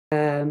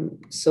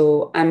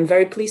So I'm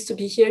very pleased to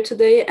be here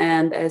today.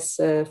 And as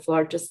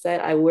Flor just said,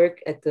 I work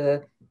at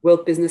the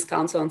World Business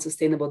Council on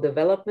Sustainable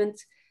Development.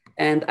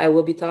 And I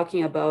will be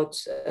talking about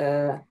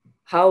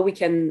how we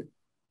can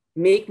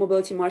make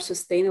mobility more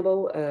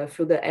sustainable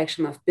through the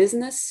action of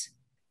business.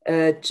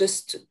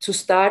 Just to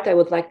start, I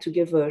would like to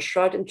give a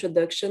short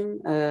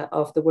introduction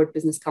of the World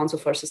Business Council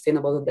for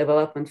Sustainable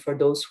Development for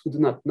those who do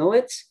not know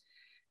it.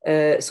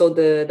 So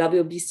the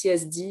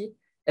WBCSD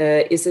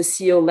is a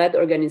CEO-led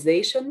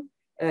organization.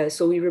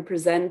 So we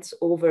represent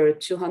over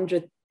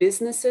 200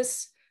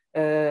 businesses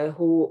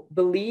who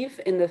believe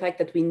in the fact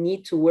that we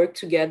need to work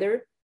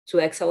together to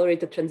accelerate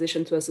the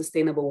transition to a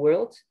sustainable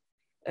world.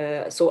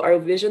 So our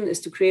vision is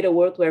to create a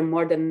world where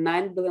more than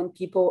 9 billion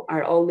people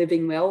are all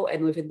living well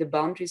and within the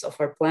boundaries of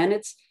our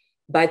planet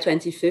by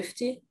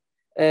 2050.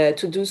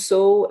 To do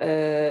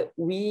so,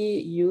 we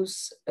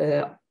use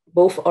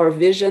both our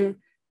vision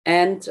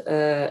and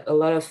a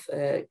lot of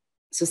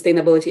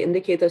sustainability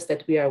indicators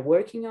that we are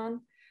working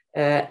on.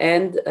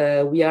 And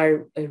we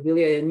are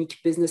really a unique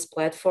business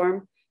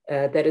platform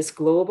that is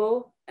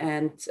global.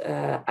 And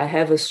I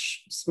have a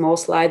small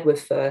slide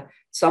with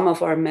some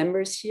of our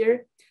members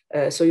here.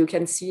 So you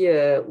can see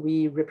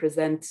we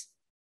represent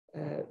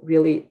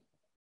really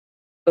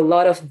a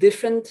lot of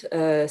different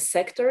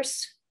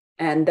sectors.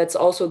 And that's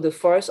also the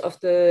force of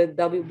the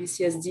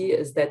WBCSD,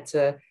 is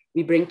that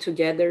we bring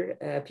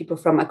together people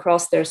from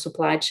across their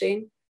supply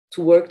chain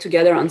to work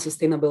together on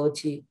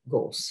sustainability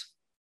goals.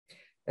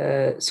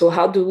 So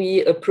how do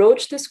we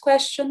approach this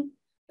question?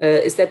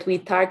 Is that we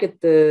target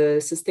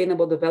the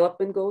sustainable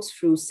development goals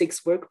through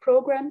 6 work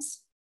programs.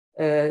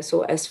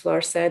 So as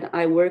Flor said,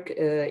 I work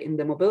in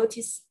the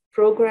mobility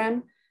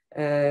program,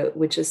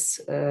 which is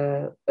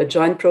a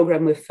joint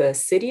program with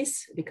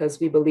cities, because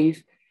we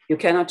believe you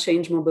cannot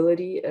change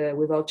mobility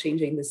without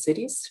changing the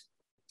cities.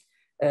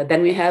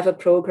 Then we have a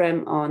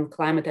program on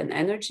climate and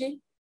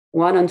energy,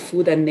 one on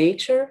food and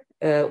nature,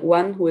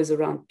 one who is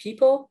around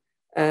people,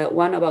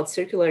 one about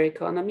circular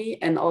economy,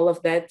 and all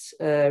of that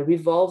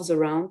revolves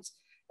around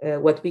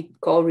what we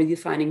call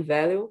redefining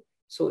value.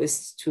 So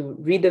it's to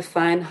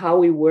redefine how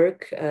we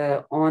work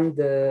on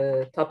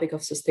the topic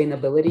of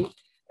sustainability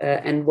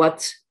and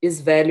what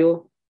is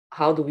value,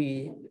 how do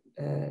we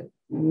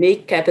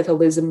make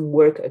capitalism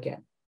work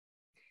again.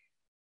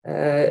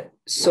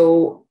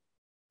 So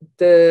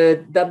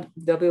the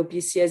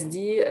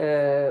WBCSD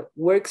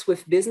works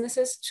with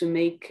businesses to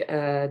make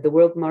the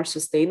world more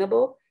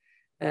sustainable.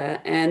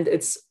 And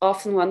it's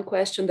often one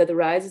question that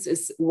arises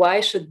is, why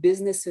should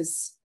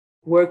businesses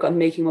work on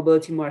making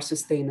mobility more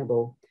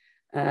sustainable?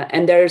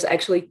 And there's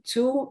actually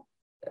two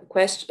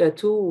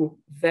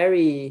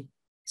very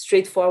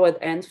straightforward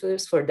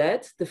answers for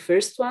that. The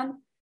first one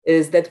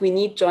is that we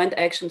need joint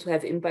action to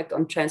have impact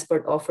on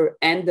transport offer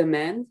and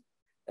demand,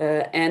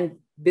 and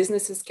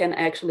businesses can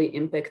actually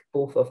impact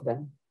both of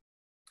them.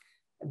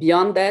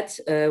 Beyond that,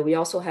 we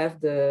also have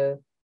the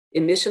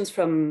emissions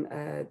from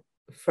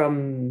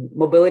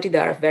mobility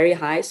that are very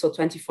high. So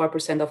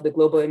 24% of the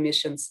global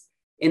emissions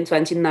in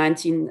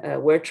 2019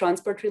 were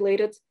transport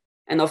related.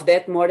 And of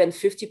that, more than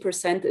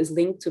 50% is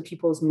linked to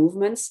people's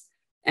movements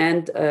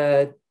and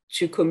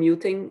to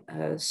commuting.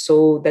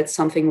 So that's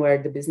something where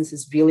the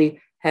businesses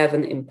really have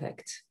an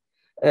impact.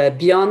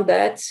 Beyond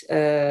that,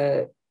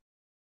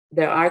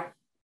 there are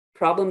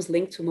problems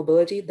linked to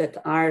mobility that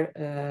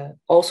are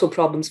also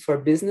problems for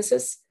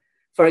businesses.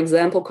 For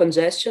example,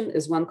 congestion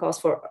is one cause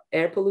for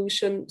air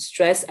pollution,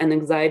 stress, and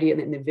anxiety in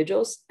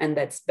individuals, and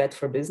that's bad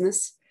for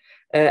business.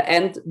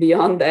 And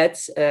beyond that,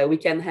 we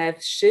can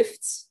have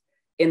shifts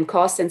in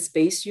cost and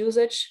space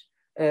usage.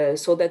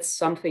 So that's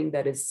something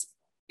that is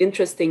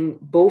interesting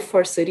both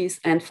for cities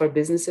and for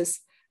businesses,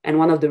 and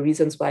one of the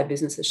reasons why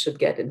businesses should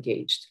get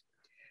engaged.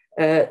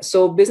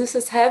 So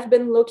businesses have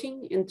been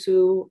looking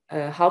into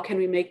how can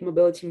we make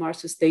mobility more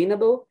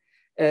sustainable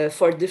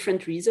for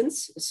different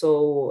reasons.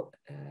 So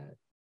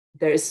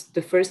there is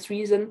the first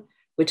reason,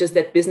 which is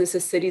that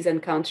businesses, cities,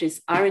 and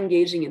countries are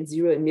engaging in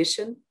zero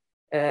emission.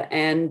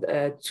 And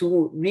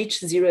to reach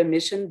zero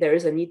emission, there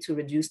is a need to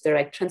reduce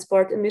direct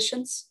transport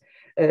emissions.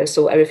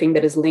 So everything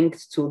that is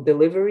linked to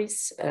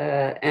deliveries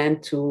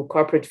and to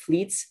corporate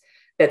fleets,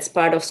 that's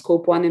part of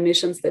scope 1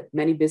 emissions that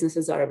many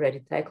businesses are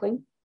already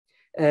tackling.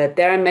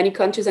 There are many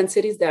countries and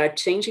cities that are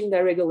changing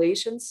their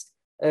regulations,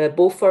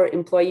 both for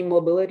employee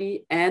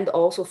mobility and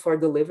also for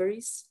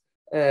deliveries,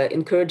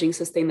 encouraging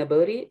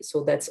sustainability.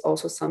 So that's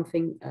also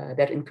something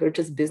that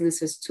encourages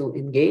businesses to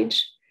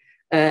engage.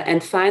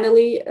 And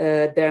finally,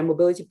 there are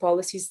mobility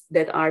policies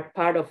that are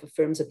part of a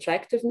firm's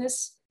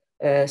attractiveness.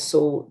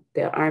 So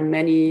there are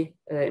many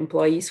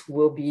employees who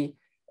will be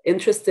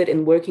interested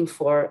in working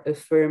for a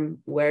firm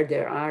where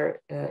there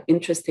are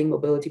interesting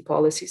mobility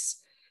policies.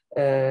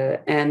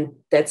 And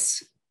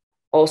that's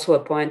also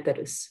a point that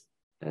is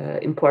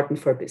important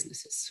for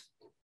businesses.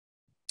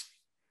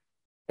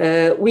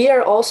 We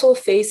are also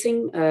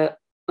facing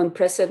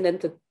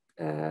unprecedented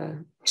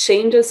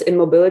changes in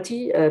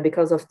mobility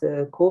because of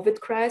the COVID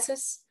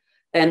crisis.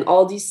 And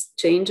all these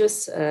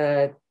changes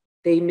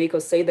they make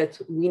us say that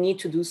we need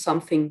to do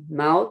something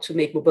now to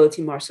make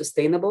mobility more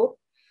sustainable.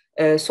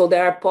 So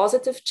there are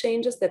positive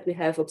changes that we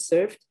have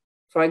observed.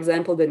 For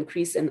example, the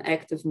increase in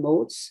active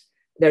modes.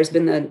 There's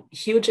been a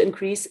huge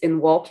increase in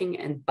walking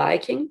and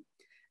biking.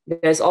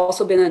 There's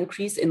also been an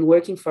increase in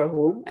working from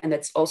home, and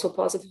that's also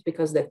positive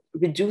because that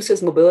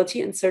reduces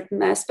mobility in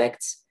certain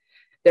aspects.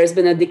 There's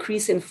been a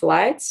decrease in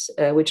flights,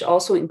 which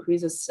also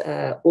increases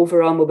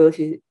overall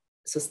mobility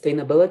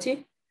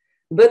sustainability.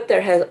 But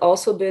there has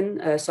also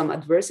been some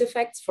adverse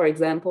effects. For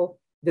example,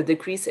 the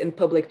decrease in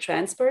public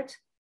transport,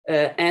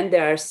 and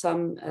there are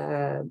some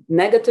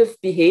negative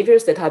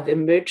behaviors that have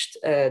emerged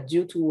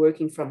due to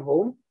working from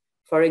home.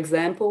 For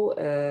example,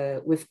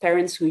 with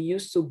parents who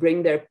used to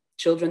bring their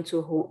children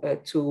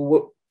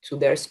to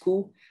their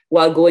school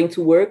while going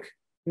to work,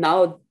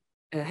 now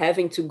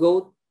having to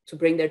go to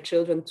bring their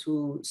children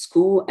to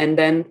school and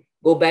then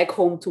go back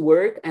home to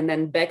work and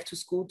then back to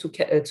school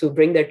to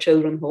bring their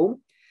children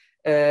home.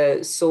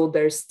 So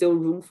there's still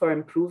room for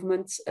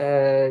improvement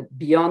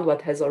beyond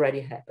what has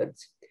already happened.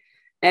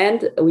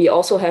 And we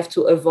also have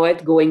to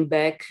avoid going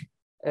back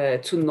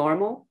to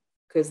normal,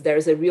 because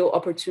there's a real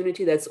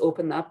opportunity that's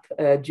opened up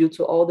due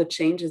to all the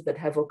changes that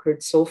have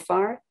occurred so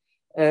far.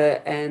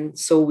 And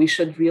so we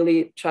should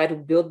really try to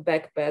build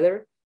back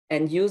better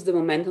and use the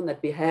momentum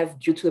that we have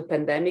due to the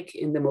pandemic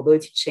in the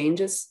mobility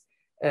changes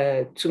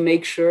to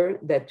make sure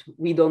that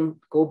we don't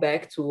go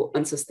back to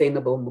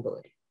unsustainable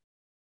mobility.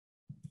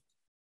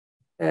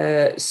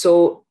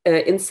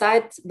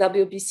 Inside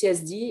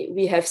WBCSD,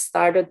 we have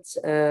started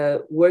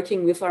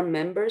working with our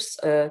members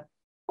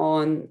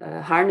on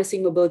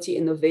harnessing mobility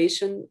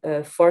innovation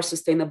for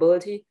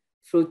sustainability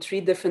through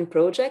 3 different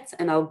projects.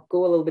 And I'll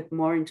go a little bit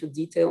more into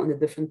detail on the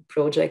different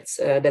projects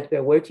that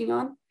we're working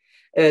on.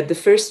 The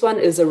first one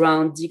is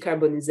around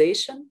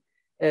decarbonization.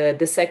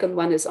 The second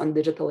one is on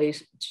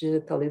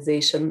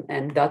digitalization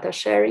and data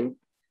sharing.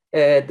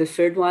 The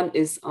third one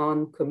is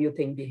on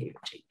commuting behavior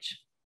change.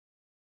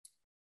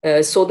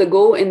 So the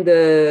goal in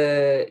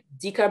the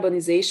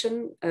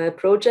decarbonization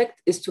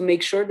project is to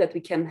make sure that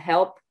we can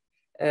help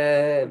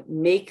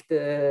make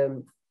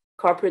the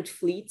corporate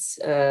fleets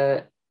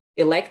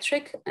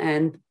electric,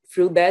 and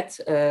through that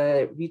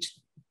reach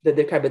the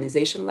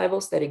decarbonization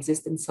levels that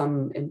exist in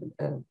some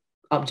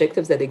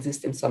objectives that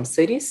exist in some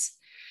cities.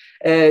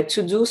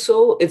 To do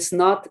so, it's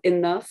not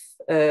enough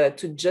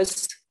to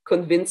just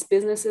convince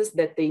businesses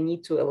that they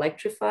need to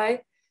electrify.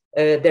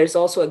 There's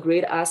also a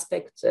great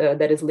aspect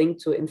that is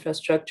linked to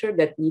infrastructure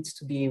that needs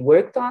to be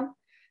worked on.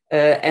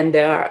 And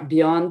there are,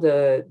 beyond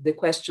the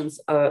questions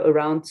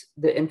around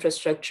the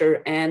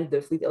infrastructure and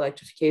the fleet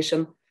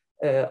electrification,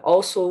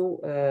 also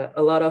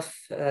a lot of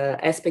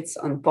aspects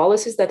on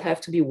policies that have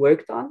to be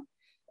worked on.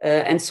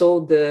 And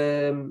so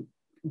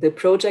the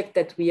project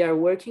that we are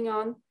working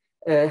on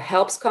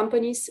helps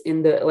companies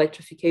in the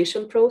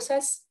electrification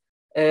process.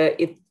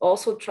 It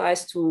also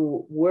tries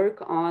to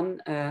work on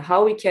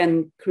how we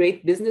can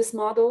create business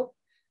model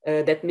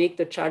that make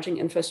the charging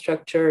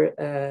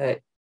infrastructure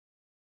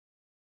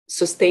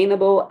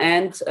sustainable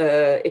and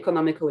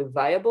economically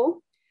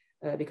viable,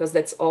 because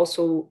that's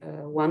also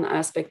one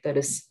aspect that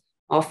is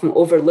often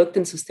overlooked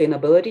in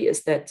sustainability,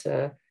 is that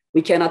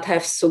we cannot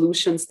have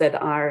solutions that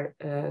are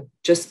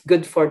just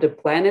good for the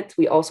planet.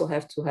 We also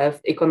have to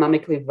have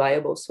economically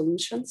viable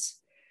solutions.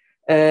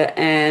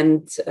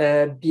 And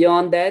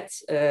beyond that,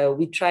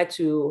 we try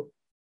to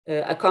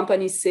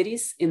accompany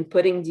cities in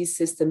putting these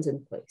systems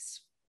in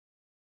place.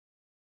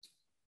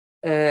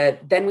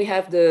 Then we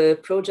have the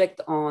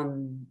project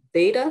on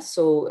data.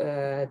 So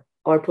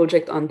our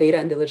project on data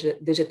and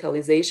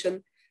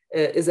digitalization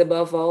is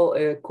above all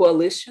a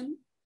coalition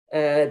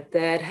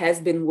that has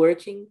been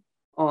working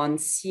on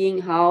seeing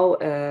how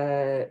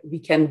we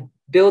can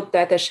build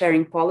data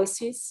sharing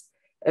policies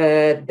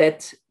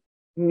that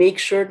make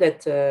sure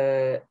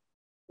that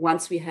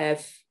once we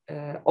have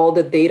all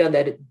the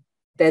data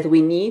that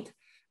we need,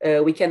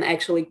 we can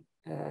actually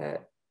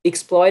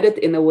exploit it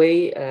in a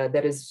way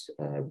that is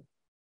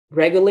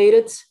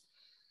regulated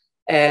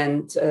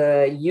and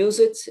use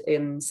it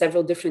in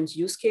several different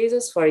use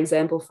cases. For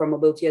example, for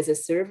mobility as a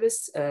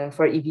service,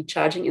 for EV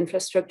charging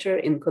infrastructure,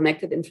 in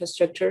connected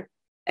infrastructure,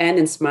 and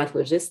in smart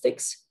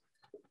logistics.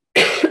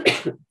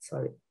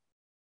 Sorry.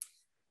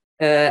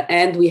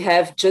 And we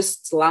have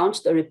just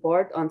launched a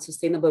report on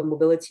sustainable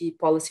mobility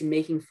policy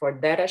making for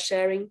data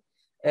sharing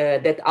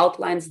that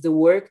outlines the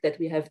work that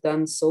we have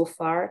done so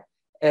far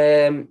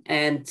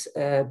and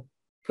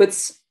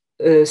puts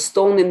a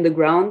stone in the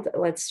ground,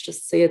 let's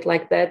just say it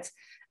like that,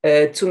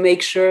 to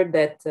make sure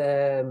that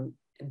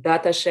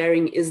data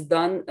sharing is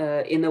done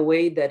in a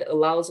way that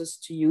allows us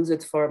to use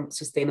it for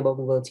sustainable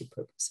mobility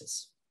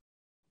purposes.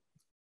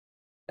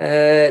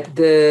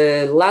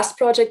 The last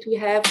project we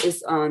have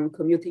is on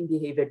commuting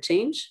behavior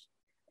change.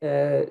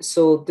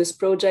 So this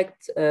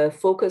project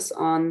focuses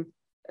on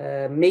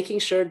making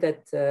sure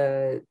that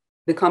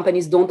the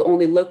companies don't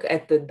only look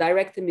at the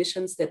direct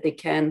emissions that they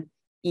can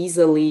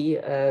easily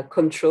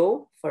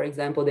control, for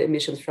example, the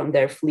emissions from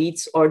their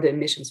fleets or the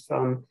emissions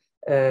from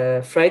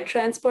freight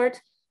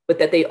transport, but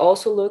that they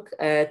also look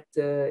at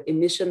the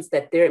emissions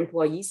that their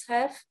employees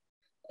have,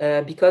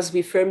 because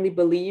we firmly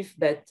believe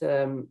that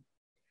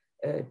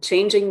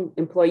changing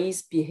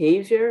employees'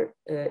 behavior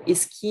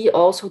is key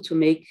also to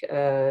make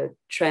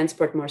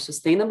transport more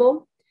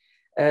sustainable.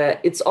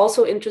 It's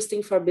also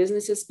interesting for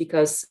businesses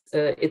because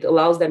it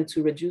allows them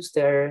to reduce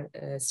their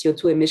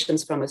CO2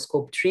 emissions from a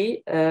scope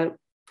 3.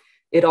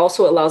 It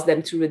also allows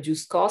them to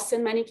reduce costs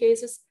in many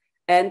cases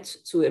and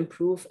to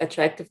improve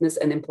attractiveness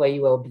and employee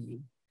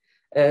well-being.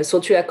 So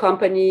to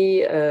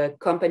accompany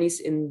companies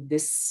in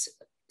this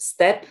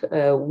step,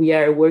 we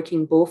are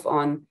working both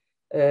on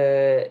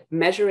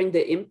measuring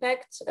the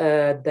impact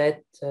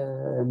that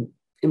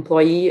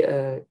employee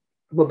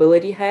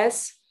mobility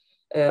has,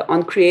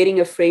 on creating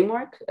a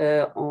framework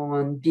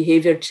on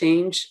behavior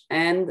change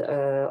and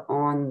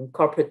on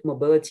corporate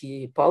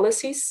mobility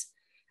policies,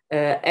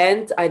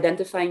 and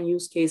identifying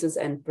use cases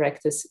and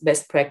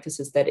best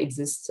practices that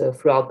exist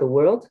throughout the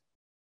world.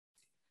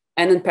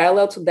 And in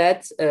parallel to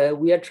that,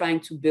 we are trying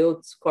to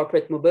build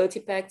corporate mobility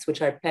pacts,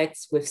 which are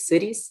pacts with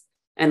cities.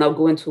 And I'll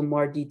go into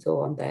more detail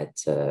on that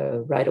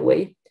right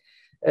away.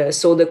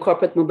 So the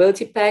corporate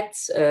mobility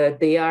pacts,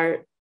 they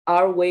are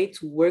our way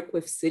to work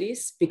with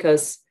cities,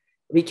 because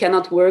we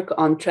cannot work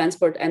on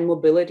transport and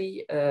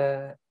mobility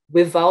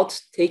without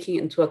taking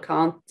into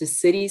account the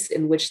cities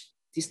in which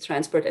this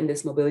transport and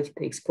this mobility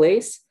takes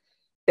place.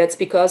 That's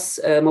because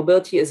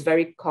mobility is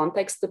very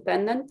context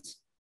dependent.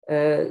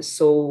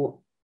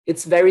 So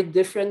it's very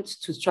different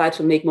to try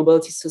to make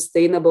mobility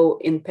sustainable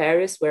in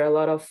Paris, where a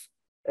lot of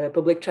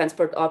public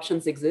transport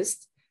options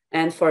exist.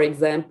 And for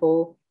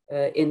example,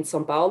 in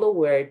São Paulo,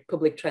 where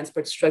public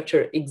transport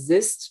structure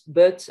exists,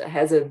 but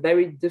has a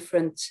very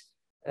different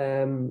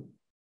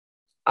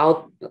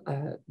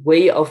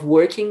way of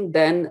working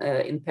than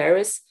in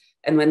Paris.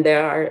 And when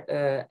there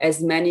are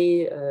as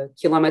many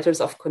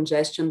kilometers of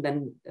congestion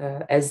than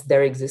as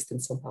there exist in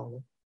São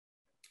Paulo.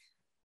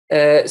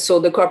 So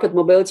the corporate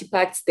mobility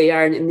pacts, they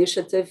are an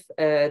initiative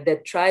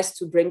that tries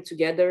to bring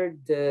together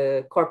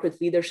the corporate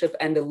leadership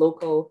and the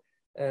local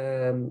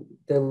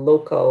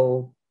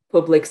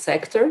public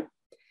sector.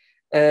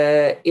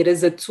 It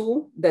is a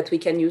tool that we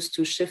can use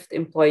to shift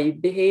employee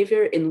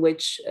behavior, in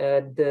which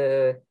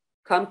the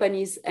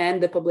companies and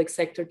the public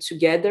sector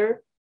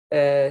together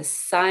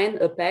sign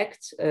a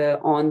pact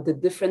on the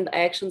different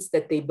actions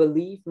that they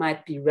believe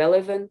might be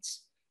relevant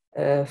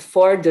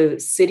for the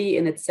city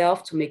in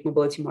itself to make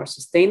mobility more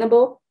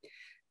sustainable.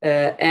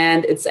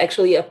 And it's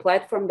actually a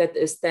platform that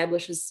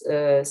establishes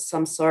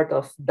some sort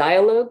of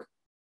dialogue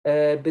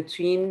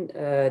between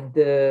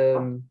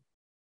the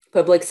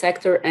public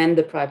sector and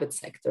the private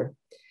sector.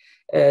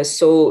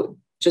 So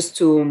just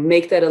to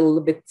make that a little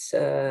bit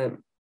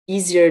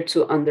easier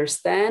to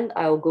understand,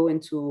 I'll go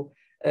into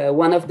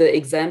one of the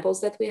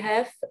examples that we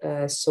have.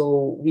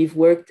 So we've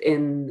worked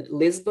in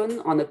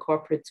Lisbon on a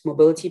corporate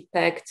mobility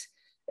pact.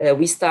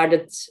 We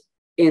started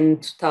in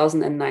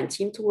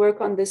 2019 to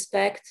work on this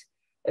pact.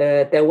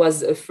 There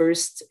was a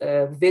first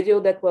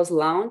video that was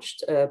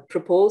launched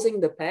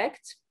proposing the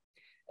pact.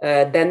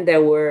 Then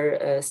there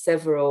were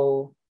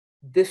several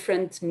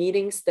different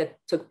meetings that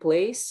took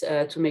place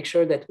to make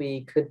sure that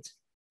we could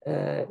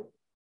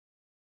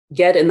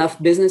get enough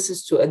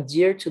businesses to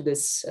adhere to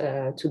this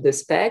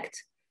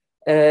pact.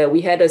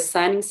 We had a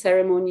signing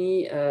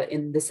ceremony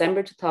in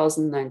December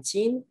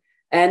 2019,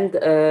 and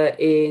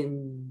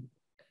in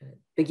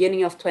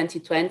beginning of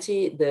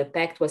 2020, the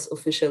pact was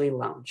officially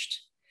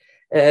launched.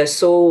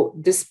 So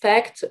this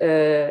pact,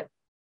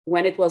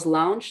 when it was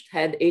launched,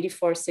 had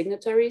 84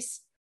 signatories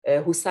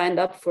who signed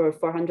up for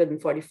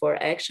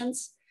 444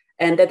 actions.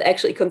 And that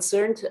actually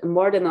concerned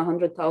more than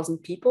 100,000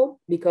 people,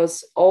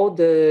 because all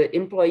the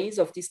employees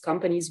of these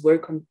companies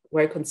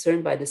were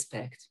concerned by this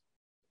pact.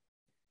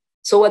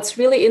 So what's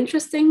really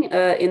interesting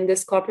in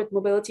this corporate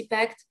mobility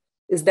pact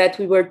is that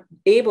we were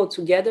able,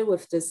 together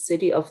with the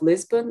city of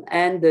Lisbon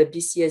and the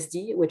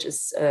BCSD, which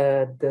is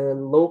the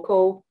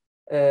local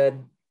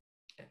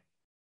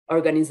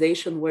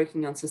organization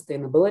working on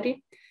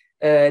sustainability,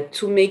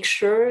 to make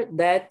sure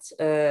that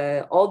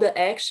all the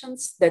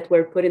actions that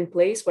were put in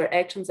place were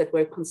actions that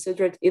were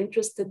considered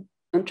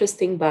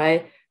interesting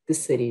by the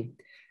city.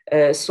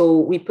 So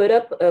we put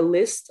up a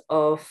list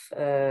of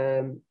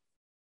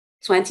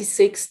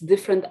 26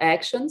 different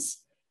actions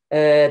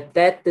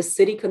that the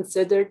city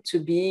considered to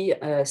be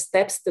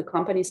steps the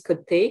companies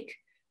could take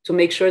to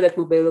make sure that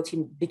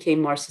mobility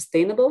became more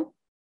sustainable.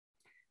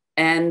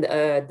 And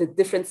the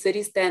different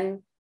cities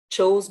then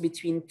chose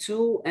between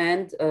 2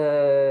 and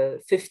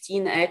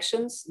 15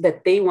 actions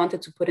that they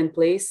wanted to put in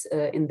place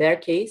in their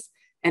case,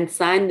 and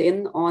signed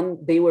in on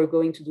they were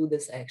going to do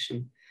this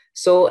action.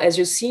 So as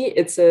you see,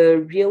 it's a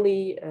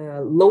really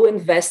low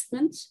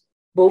investment,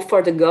 both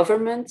for the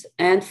government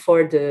and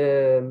for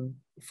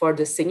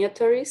the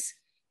signatories,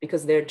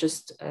 because they're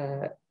just,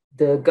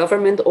 the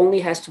government only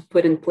has to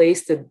put in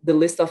place the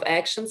list of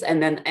actions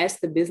and then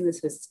ask the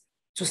businesses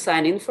to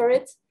sign in for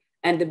it.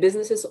 And the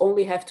businesses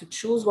only have to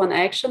choose one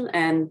action,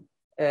 and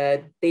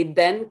they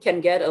then can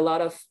get a lot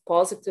of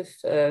positive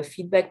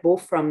feedback,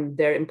 both from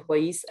their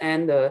employees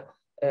and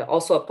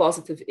also a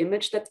positive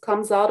image that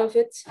comes out of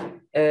it,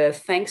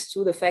 thanks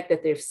to the fact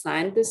that they've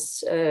signed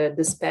this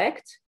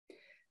pact.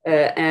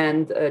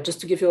 And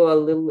just to give you a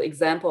little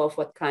example of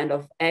what kind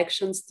of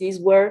actions these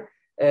were,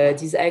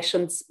 these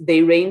actions,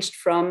 they ranged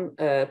from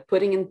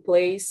putting in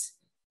place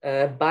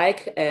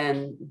bike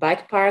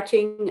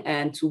parking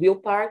and two-wheel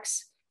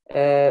parks,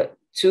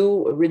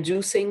 to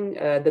reducing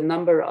the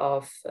number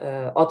of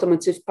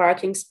automotive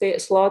parking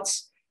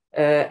slots,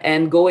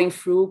 and going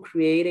through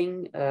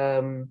creating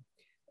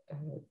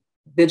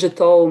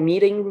digital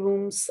meeting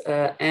rooms,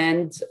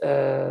 and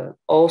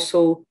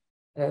also,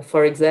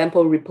 for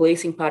example,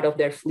 replacing part of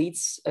their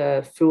fleets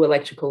through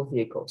electrical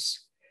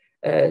vehicles.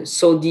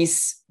 So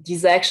these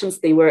actions,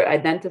 they were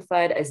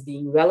identified as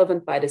being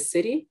relevant by the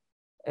city,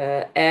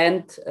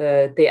 and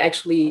they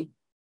actually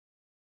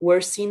were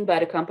seen by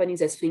the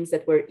companies as things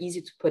that were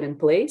easy to put in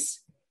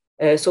place.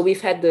 So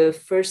we've had the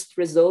first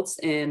results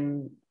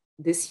in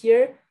this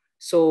year.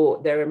 So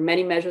there are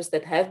many measures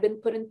that have been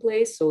put in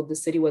place. So the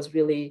city was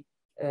really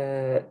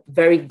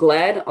very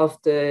glad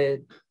of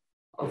the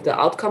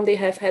outcome they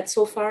have had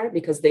so far,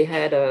 because they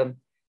had a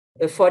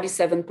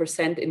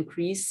 47%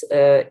 increase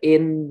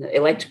in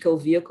electrical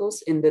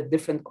vehicles in the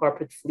different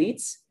corporate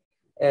fleets.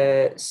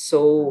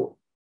 So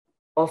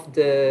of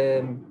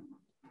the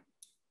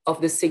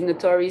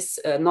signatories,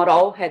 not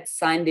all had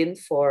signed in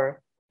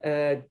for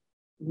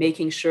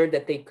making sure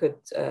that they could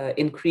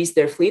increase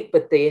their fleet,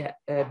 but the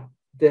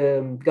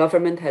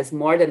government has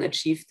more than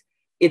achieved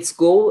its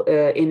goal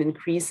in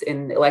increase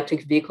in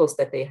electric vehicles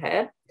that they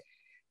had.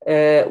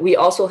 We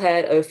also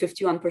had a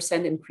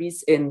 51%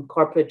 increase in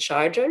corporate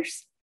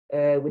chargers,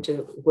 which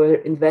were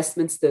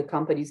investments the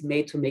companies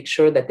made to make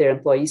sure that their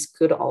employees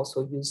could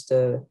also use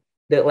the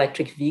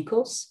electric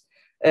vehicles.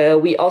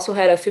 We also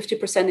had a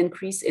 50%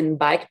 increase in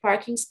bike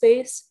parking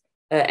space,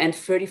 and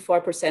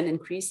 34%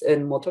 increase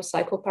in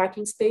motorcycle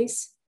parking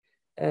space.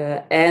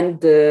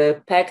 And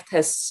the pact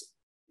has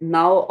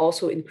now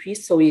also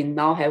increased. So we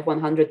now have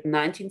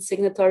 119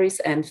 signatories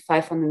and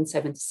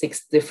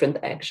 576 different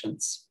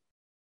actions.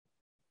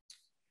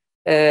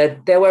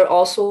 There were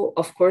also,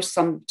 of course,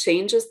 some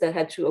changes that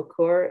had to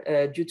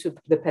occur due to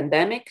the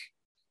pandemic.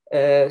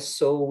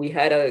 So we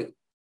had an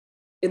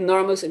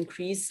enormous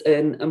increase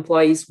in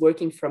employees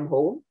working from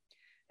home.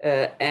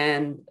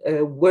 And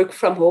work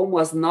from home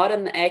was not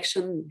an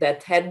action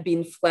that had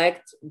been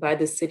flagged by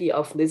the city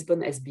of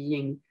Lisbon as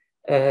being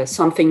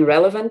something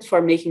relevant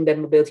for making their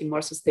mobility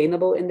more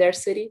sustainable in their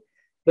city.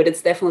 But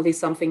it's definitely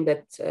something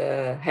that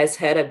has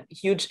had a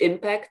huge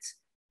impact,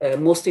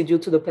 mostly due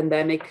to the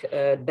pandemic,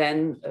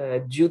 then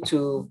due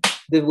to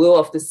the will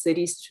of the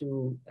cities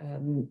to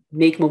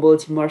make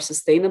mobility more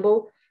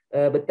sustainable.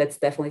 But that's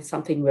definitely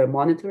something we're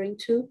monitoring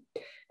too.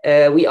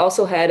 We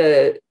also had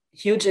a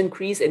huge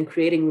increase in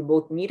creating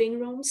remote meeting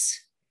rooms.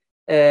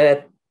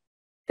 There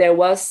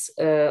was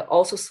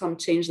also some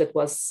change that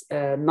was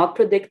not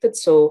predicted.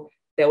 So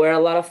there were a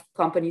lot of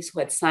companies who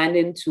had signed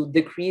in to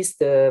decrease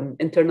the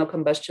internal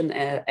combustion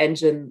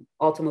engine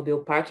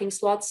automobile parking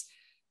slots,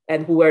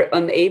 and who were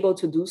unable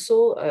to do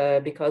so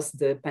because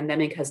the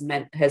pandemic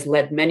has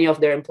led many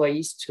of their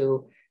employees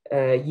to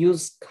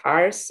use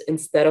cars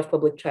instead of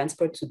public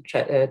transport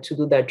to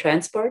do their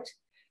transport.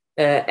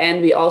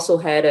 And we also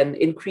had an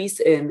increase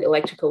in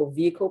electrical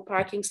vehicle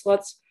parking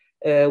slots,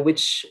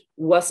 which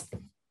was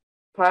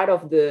part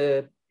of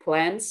the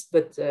plans,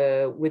 but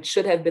which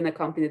should have been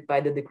accompanied by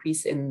the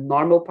decrease in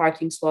normal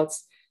parking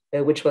slots,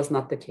 which was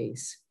not the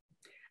case.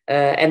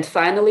 And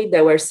finally,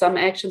 there were some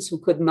actions who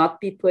could not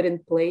be put in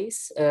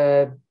place,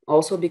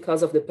 also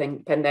because of the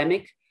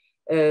pandemic.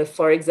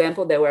 For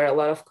example, there were a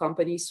lot of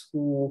companies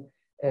who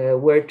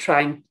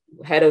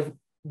had a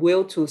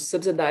will to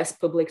subsidize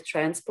public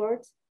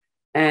transport,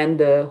 and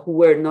who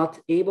were not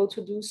able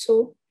to do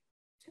so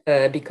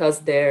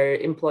because their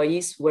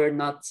employees were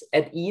not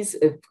at ease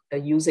of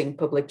using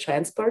public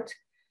transport.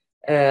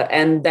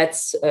 And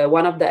that's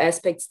one of the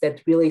aspects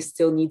that really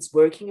still needs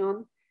working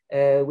on,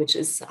 which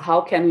is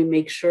how can we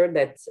make sure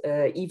that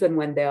even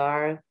when there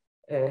are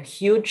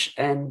huge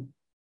and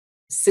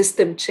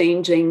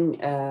system-changing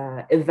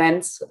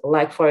events,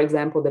 like, for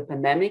example, the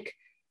pandemic,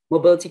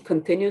 mobility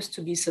continues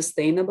to be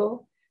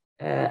sustainable.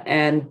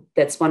 And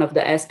that's one of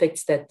the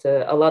aspects that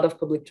a lot of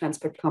public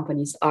transport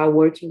companies are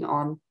working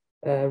on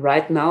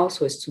right now,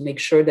 so as to make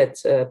sure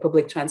that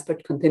public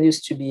transport continues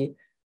to be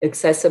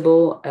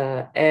accessible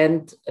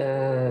and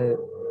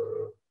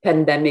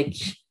pandemic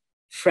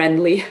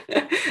friendly,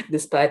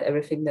 despite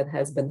everything that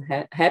has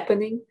been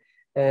happening.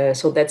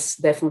 So that's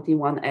definitely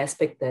one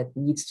aspect that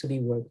needs to be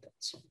worked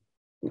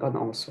on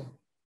also.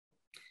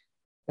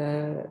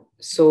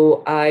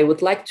 So I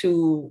would like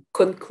to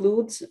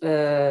conclude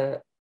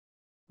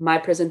my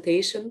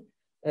presentation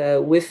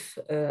with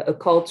a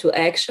call to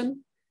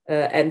action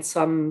and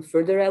some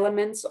further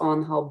elements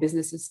on how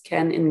businesses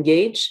can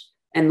engage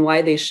and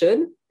why they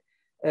should.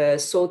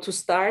 So to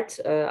start,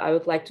 I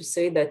would like to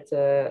say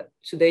that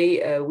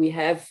today we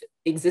have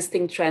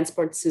existing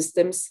transport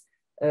systems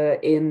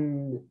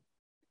in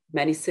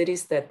many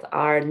cities that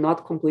are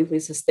not completely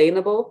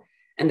sustainable.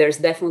 And there's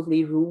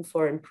definitely room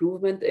for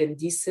improvement in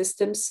these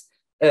systems,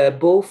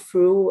 both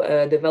through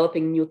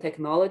developing new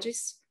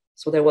technologies.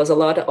 So there was a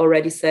lot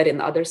already said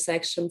in other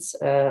sections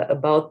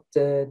about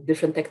the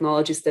different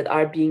technologies that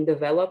are being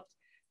developed.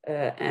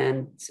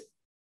 And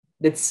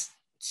it's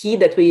key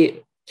that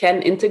we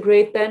can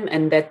integrate them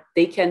and that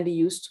they can be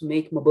used to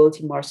make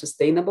mobility more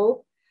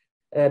sustainable,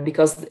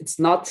 because it's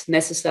not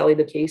necessarily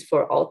the case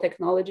for all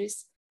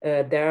technologies.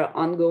 There are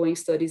ongoing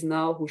studies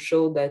now who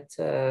show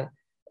that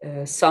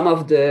some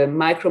of the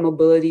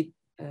micromobility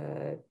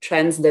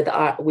trends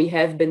that we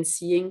have been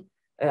seeing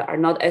are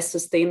not as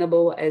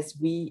sustainable as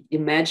we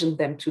imagined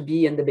them to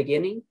be in the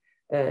beginning.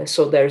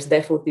 So there's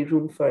definitely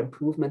room for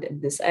improvement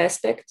in this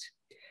aspect.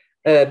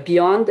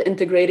 Beyond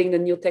integrating the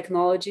new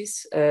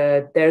technologies,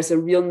 there's a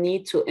real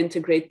need to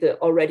integrate the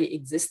already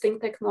existing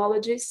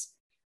technologies.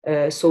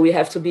 So we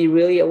have to be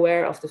really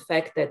aware of the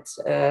fact that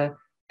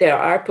there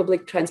are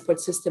public transport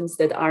systems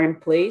that are in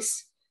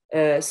place.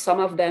 Some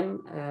of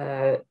them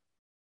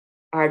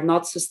are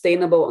not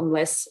sustainable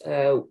unless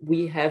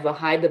we have a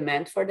high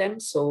demand for them.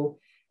 So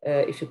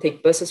if you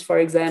take buses, for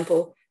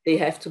example, they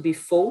have to be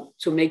full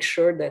to make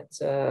sure that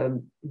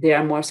they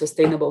are more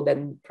sustainable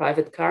than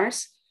private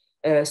cars.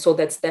 So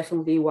that's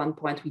definitely one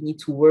point we need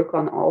to work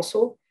on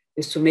also,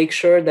 is to make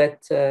sure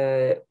that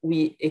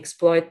we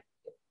exploit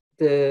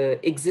the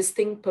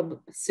existing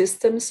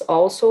systems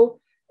also,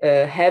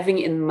 having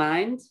in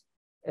mind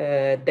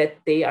that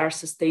they are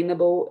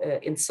sustainable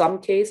in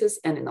some cases,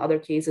 and in other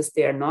cases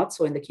they are not.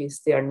 So in the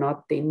case they are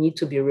not, they need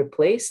to be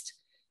replaced.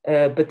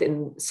 But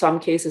in some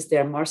cases they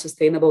are more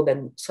sustainable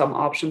than some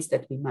options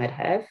that we might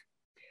have.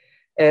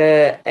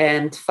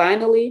 And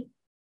finally,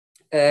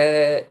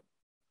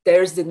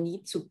 there's the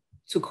need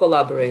to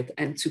collaborate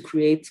and to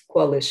create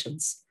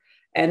coalitions.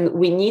 And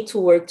we need to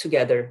work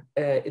together.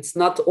 It's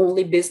not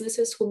only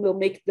businesses who will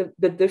make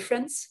the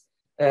difference,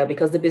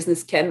 because the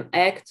business can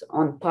act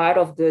on part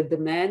of the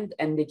demand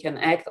and they can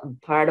act on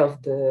part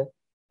of the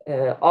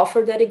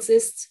offer that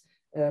exists.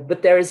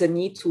 But there is a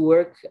need to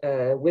work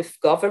with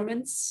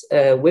governments,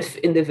 with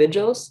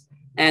individuals,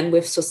 and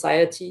with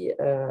society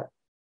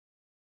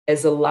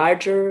as a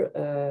larger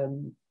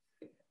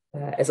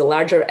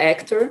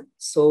actor.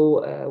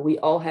 So we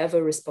all have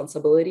a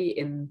responsibility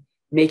in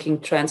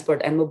making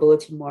transport and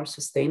mobility more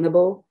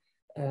sustainable.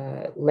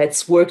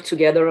 Let's work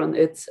together on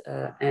it,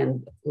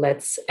 and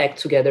let's act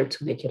together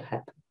to make it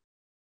happen.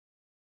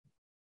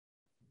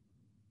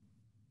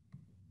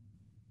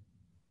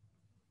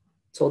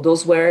 So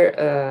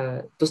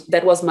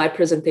that was my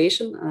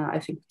presentation. I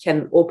think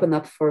can open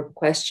up for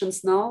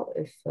questions now.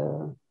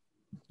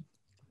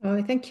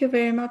 Thank you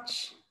very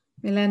much,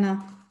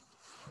 Milena.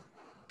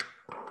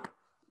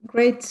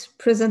 Great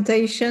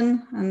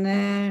presentation, and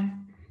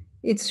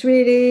it's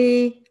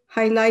really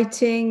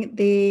highlighting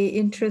the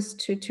interest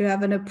to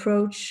have an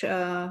approach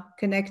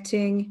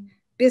connecting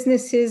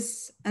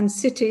businesses and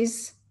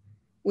cities,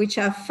 which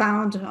I've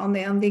found on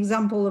the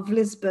example of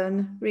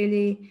Lisbon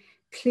really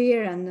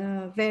clear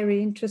and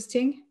very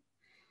interesting.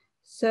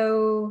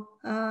 So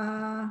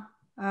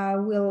I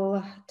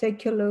will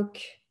take a look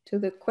to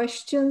the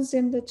questions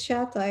in the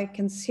chat. I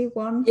can see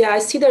one. Yeah, I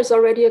see there's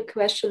already a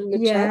question in the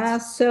chat. Yeah,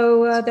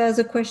 so there's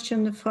a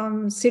question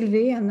from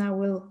Sylvie, and I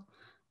will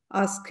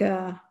ask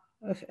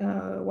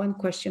one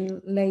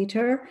question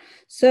later.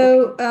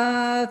 So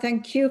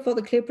thank you for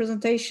the clear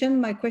presentation.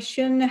 My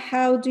question,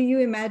 how do you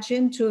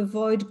imagine to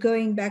avoid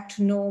going back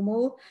to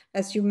normal?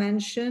 As you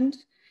mentioned,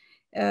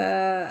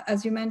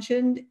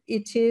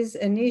 it is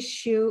an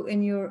issue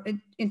in your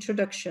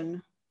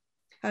introduction.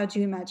 How do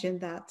you imagine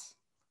that?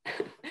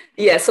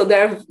 Yeah, so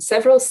there are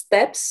several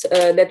steps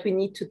that we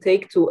need to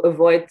take to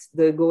avoid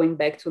the going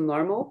back to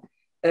normal.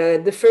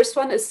 The first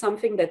one is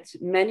something that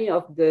many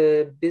of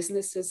the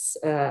businesses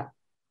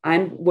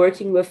I'm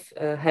working with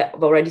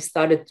have already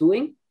started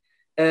doing,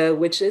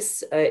 which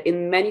is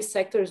in many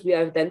sectors we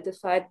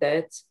identified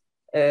that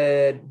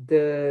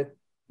the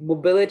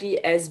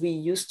mobility as we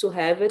used to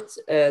have it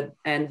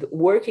and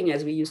working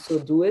as we used to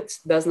do it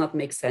does not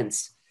make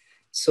sense.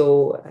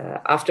 So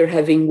after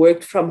having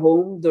worked from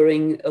home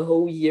during a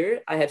whole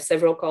year, I have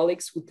several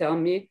colleagues who tell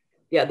me,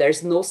 yeah,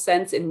 there's no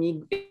sense in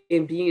me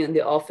in being in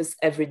the office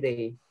every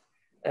day.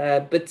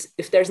 But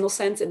if there's no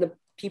sense in the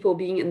people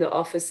being in the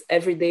office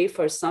every day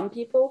for some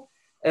people,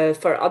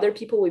 for other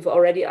people, we've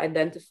already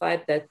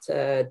identified that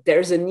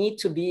there's a need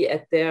to be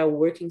at their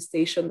working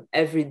station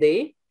every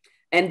day,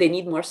 and they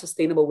need more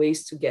sustainable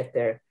ways to get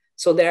there.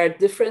 So there are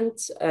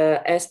different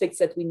aspects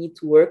that we need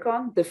to work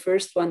on. The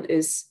first one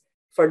is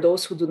for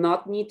those who do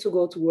not need to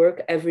go to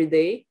work every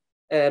day,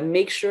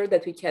 make sure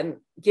that we can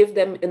give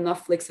them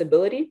enough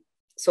flexibility.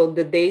 So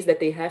the days that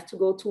they have to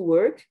go to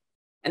work,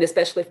 and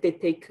especially if they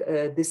take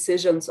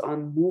decisions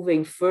on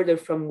moving further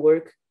from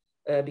work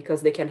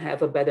because they can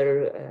have a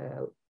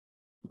better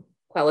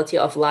quality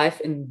of life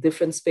in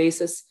different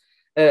spaces,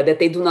 that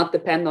they do not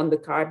depend on the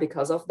car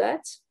because of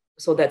that.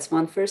 So that's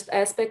one first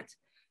aspect.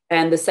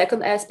 And the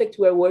second aspect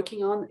we're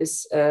working on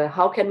is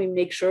how can we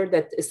make sure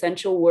that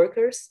essential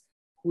workers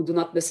who do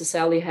not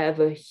necessarily have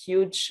a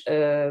huge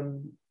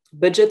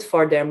budget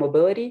for their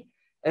mobility,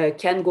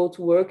 can go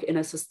to work in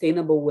a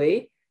sustainable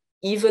way,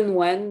 even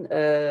when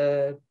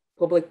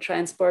public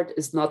transport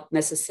is not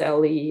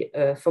necessarily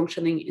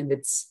functioning in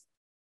its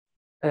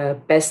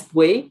best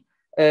way.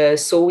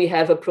 So we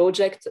have a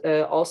project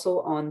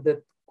also on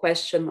the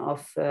question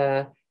of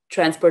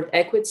transport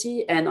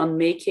equity and on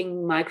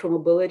making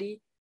micromobility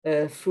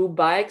through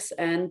bikes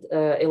and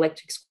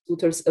electric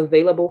scooters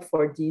available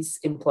for these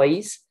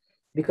employees,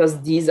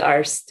 because these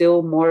are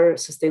still more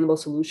sustainable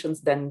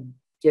solutions than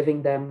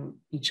giving them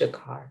each a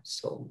car.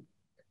 So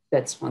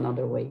that's one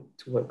other way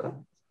to work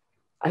on.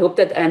 I hope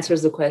that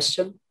answers the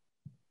question.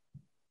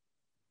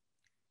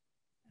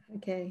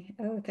 Okay,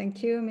 oh,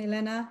 thank you,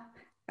 Milena.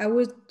 I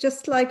would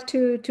just like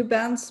to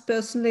bounce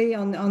personally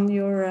on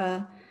your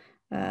sure.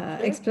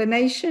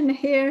 Explanation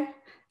here,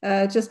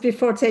 just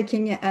before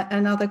taking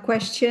another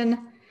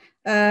question.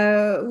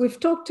 We've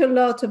talked a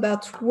lot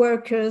about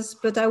workers,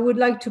 but I would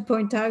like to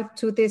point out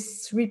to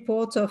this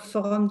report of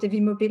Forum des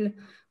Vies Mobiles,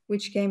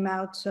 which came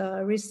out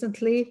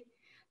recently,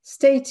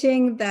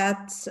 stating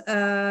that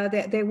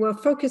they were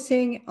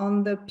focusing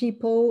on the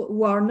people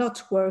who are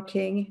not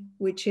working,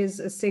 which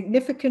is a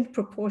significant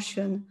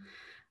proportion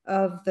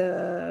of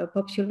the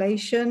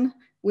population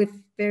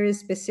with very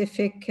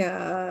specific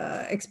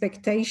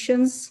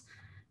expectations.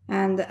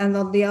 And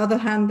on the other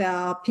hand, there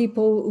are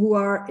people who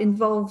are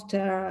involved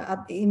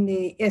in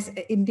the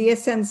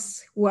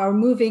essence, who are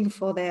moving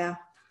for their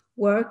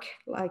work,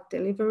 like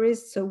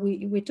deliveries. So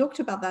we talked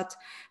about that,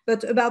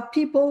 but about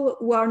people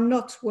who are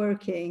not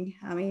working,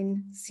 I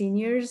mean,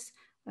 seniors,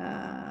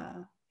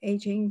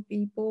 aging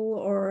people,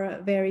 or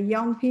very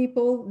young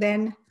people,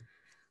 then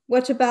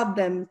what about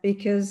them?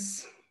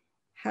 Because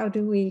how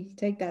do we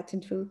take that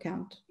into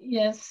account?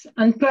 Yes,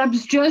 and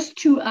perhaps just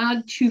to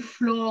add to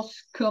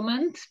Flore's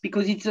comment,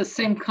 because it's the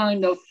same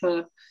kind of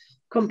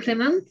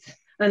complement,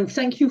 and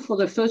thank you for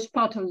the first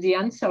part of the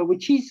answer,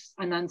 which is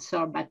an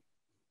answer, but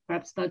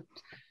perhaps not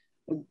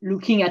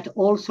looking at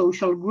all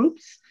social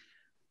groups.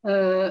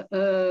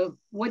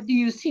 What do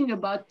you think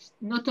about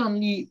not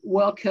only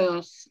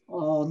workers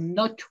or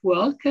not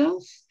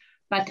workers,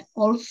 but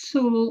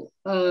also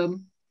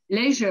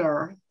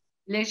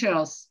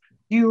leisures?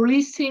 Do you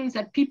really think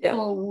that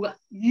people who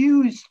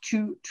used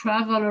to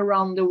travel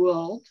around the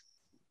world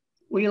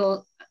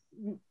will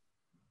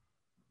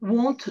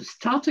want to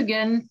start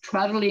again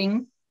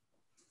traveling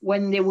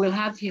when they will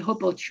have the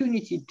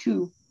opportunity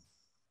to?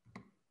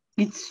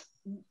 It's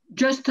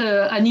just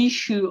an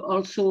issue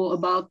also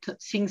about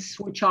things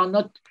which are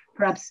not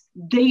perhaps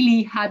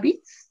daily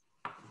habits,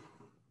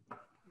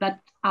 but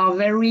are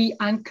very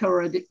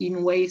anchored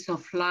in ways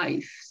of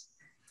life.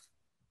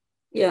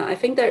 Yeah, I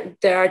think that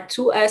there are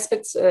two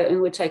aspects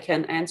in which I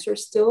can answer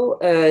still.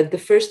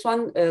 The first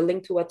one,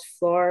 linked to what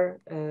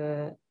Flore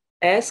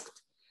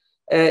asked,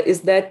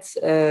 is that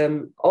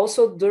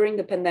also during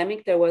the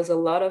pandemic, there was a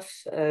lot of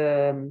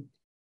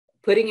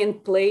putting in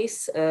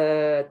place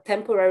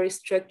temporary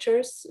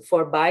structures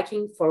for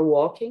biking, for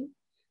walking.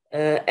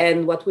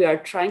 And what we are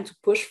trying to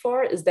push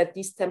for is that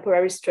these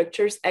temporary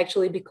structures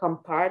actually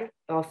become part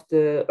of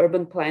the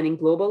urban planning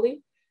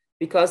globally,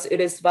 because it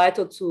is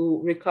vital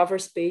to recover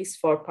space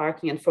for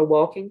parking and for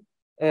walking,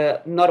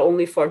 not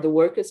only for the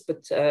workers,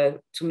 but to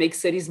make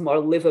cities more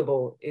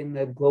livable in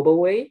a global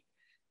way.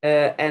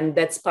 And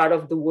that's part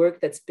of the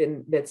work that's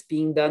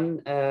being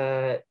done,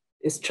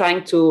 is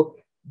trying to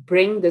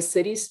bring the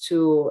cities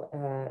to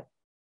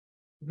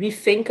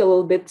rethink a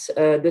little bit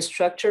the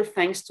structure,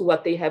 thanks to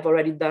what they have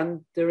already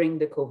done during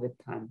the COVID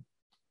time.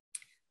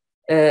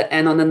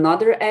 And on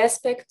another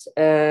aspect,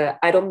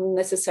 I don't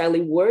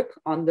necessarily work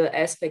on the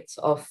aspects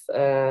of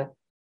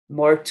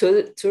more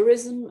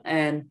tourism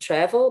and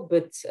travel,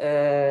 but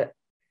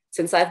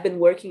since I've been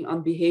working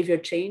on behavior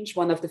change,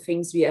 one of the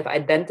things we have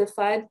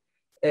identified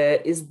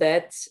is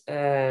that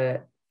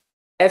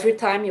every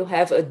time you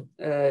have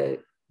a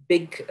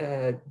big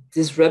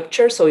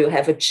disruptor, so you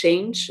have a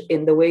change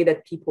in the way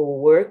that people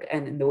work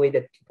and in the way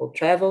that people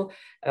travel,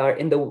 or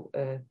in the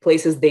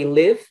places they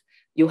live,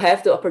 you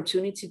have the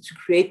opportunity to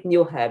create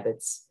new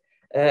habits.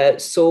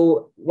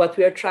 So what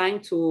we are trying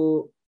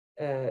to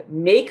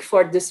make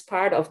for this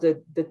part of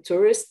the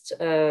tourist,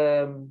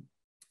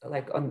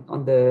 like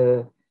on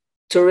the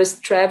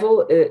tourist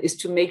travel, is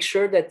to make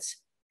sure that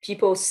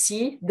people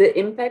see the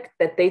impact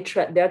that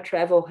their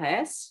travel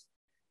has,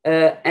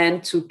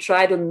 and to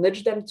try to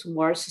nudge them to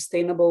more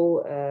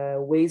sustainable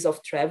ways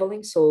of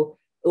traveling. So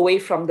away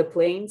from the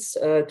planes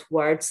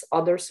towards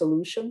other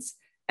solutions,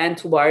 and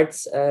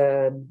towards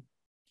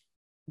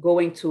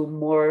going to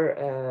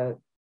more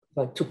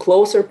to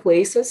closer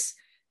places,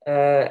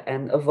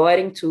 and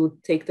avoiding to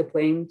take the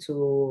plane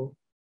to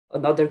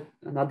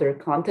another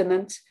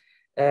continent,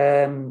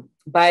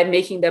 by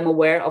making them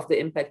aware of the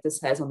impact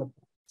this has on the planet.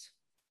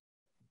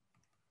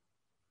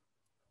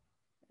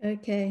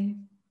 Okay,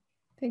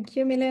 thank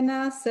you,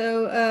 Milena.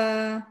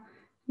 So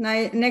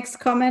next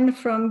comment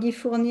from Guy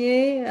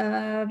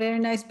Fournier, very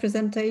nice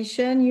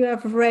presentation. You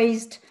have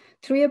raised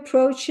 3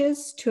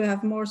 approaches to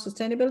have more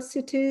sustainable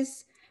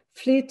cities: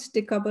 fleet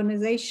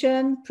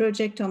decarbonization,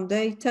 project on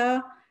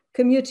data,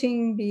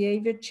 commuting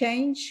behavior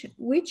change,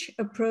 which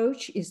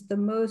approach is the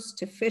most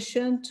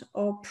efficient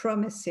or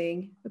promising,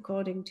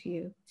 according to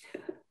you?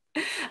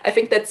 I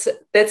think that's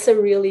a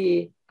really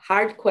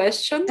hard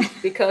question,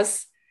 because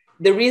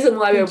the reason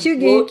why we're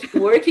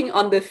working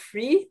on the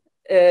three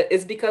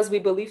is because we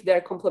believe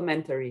they're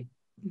complementary.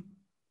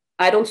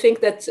 I don't think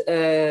that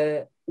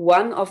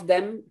one of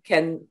them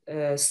can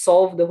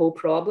solve the whole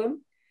problem,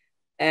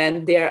 and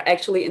they are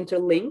actually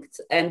interlinked.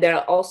 And there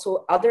are also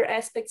other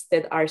aspects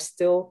that are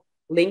still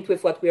linked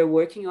with what we are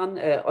working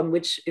on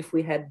which, if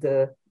we had the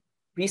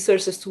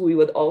resources to, we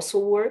would also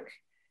work,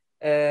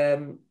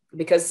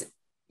 because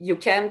you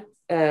can't,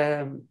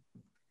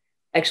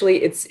 actually,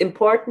 it's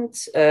important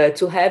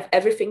to have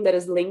everything that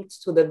is linked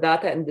to the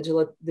data and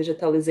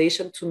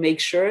digitalization to make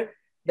sure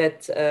that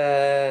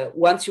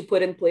once you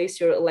put in place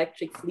your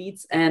electric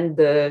fleets and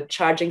the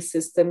charging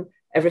system,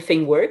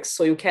 everything works.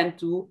 So you can't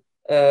do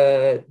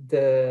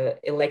the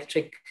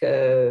electric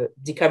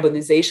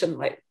decarbonization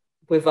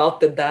without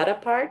the data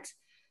part.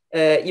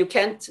 You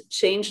can't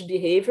change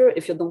behavior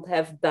if you don't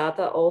have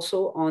data also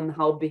on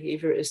how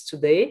behavior is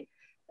today.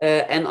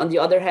 And on the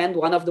other hand,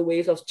 one of the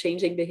ways of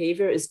changing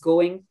behavior is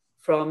going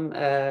from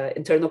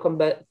internal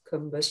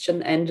combustion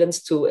engines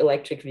to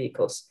electric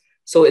vehicles.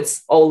 So it's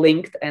all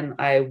linked, and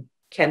I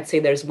can't say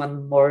there's one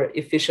more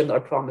efficient or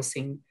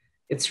promising.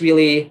 It's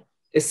really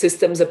a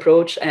systems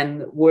approach and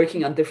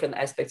working on different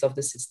aspects of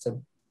the system.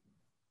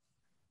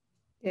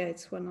 Yeah,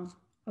 it's one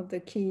of the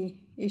key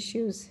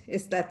issues,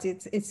 is that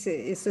it's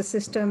a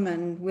system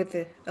and with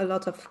a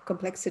lot of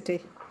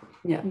complexity,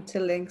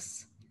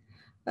 interlinks.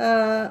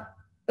 A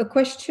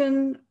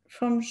question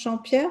from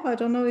Jean-Pierre. I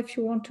don't know if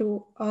you want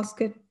to ask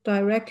it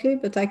directly,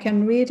 but I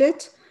can read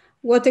it.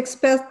 What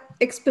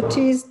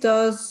expertise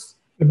does...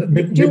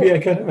 Maybe I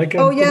can. Oh,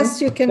 comment?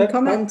 Yes, you can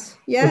comment.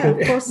 Yeah,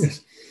 okay. Of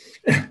course.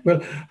 Yes.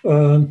 Well,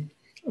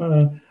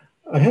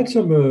 I had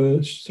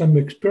some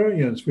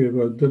experience with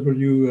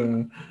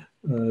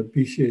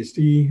WBCSD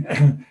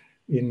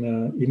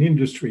in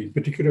industry,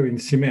 particularly in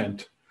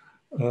cement,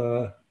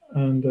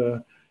 and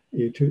to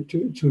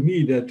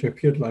me that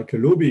appeared like a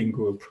lobbying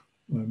group,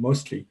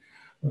 mostly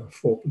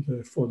for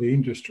the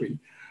industry.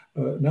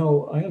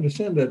 Now I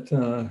understand that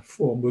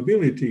for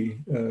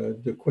mobility,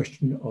 the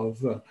question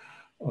of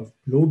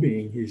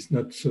lobbying is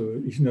not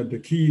the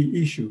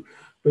key issue,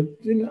 but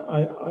then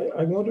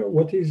I wonder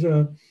what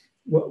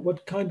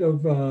kind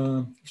of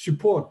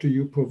support do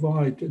you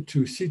provide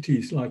to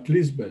cities like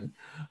Lisbon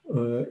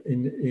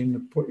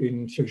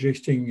in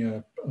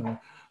suggesting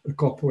a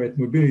corporate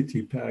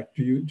mobility pact?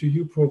 Do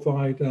you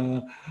provide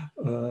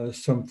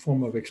some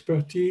form of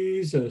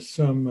expertise,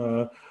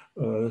 some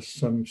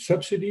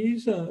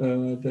subsidies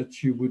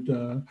that you would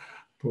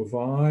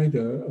provide?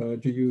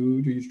 Do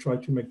you try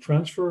to make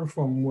transfer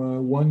from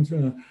one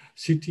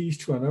cities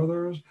to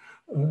another?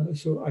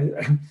 So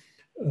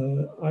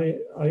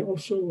I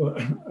also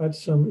had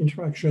some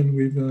interaction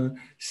with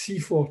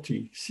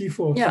C40.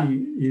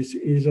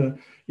 C40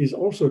 is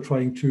also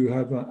trying to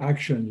have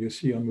action, you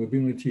see, on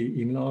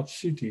mobility in large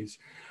cities.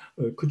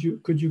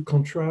 Could you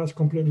contrast,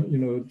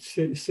 complement,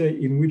 say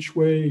in which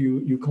way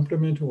you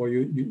complement or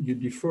you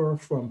differ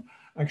from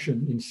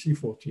action in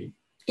C40?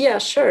 Yeah,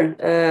 sure.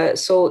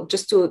 So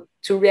just to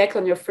react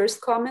on your first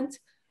comment,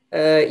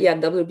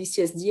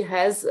 WBCSD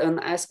has an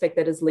aspect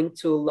that is linked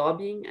to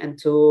lobbying and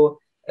to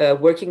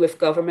working with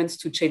governments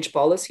to change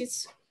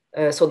policies.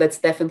 So that's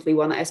definitely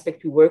one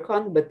aspect we work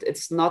on, but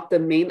it's not the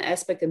main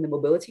aspect in the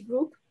mobility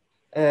group.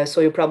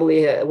 So you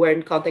probably were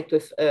in contact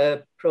with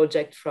a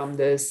project from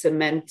the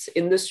cement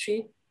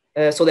industry.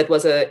 So that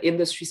was an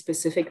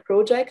industry-specific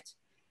project.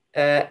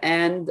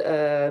 And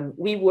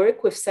we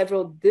work with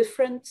several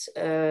different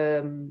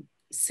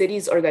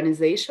cities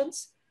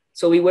organizations.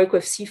 So we work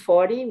with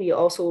C40, we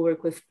also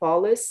work with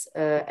Polis,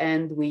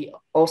 and we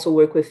also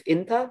work with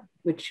INTA,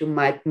 which you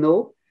might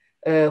know,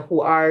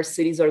 who are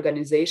cities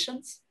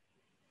organizations.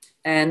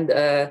 And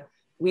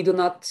we do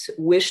not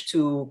wish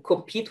to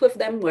compete with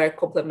them, we're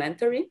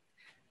complementary.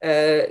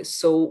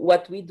 So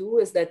what we do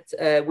is that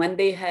when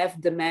they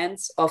have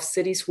demands of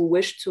cities who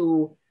wish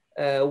to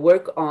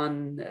work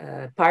on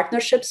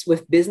partnerships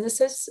with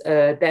businesses,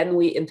 then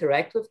we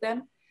interact with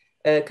them.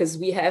 Because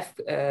we have,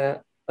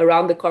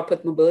 around the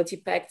Corporate Mobility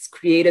Pacts,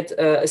 created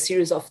a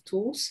series of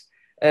tools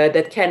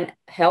that can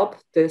help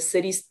the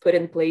cities put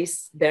in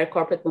place their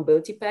Corporate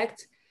Mobility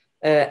Pact.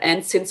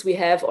 And since we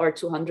have our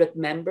 200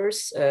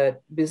 members,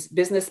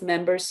 business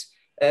members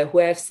who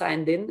have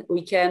signed in,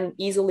 we can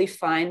easily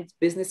find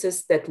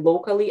businesses that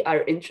locally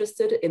are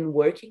interested in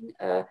working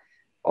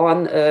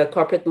on a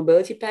Corporate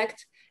Mobility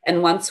Pact.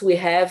 And once we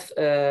have,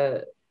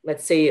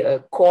 let's say, a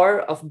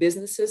core of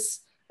businesses,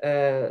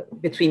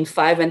 between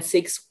 5 and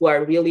 6 who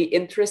are really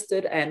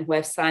interested and who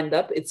have signed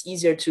up, it's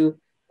easier to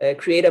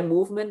create a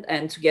movement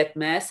and to get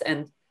mass.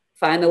 And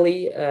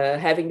finally,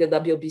 having the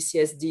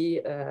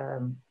WBCSD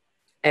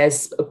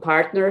as a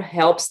partner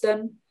helps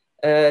them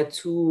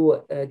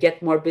to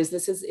get more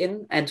businesses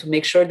in and to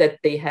make sure that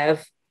they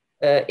have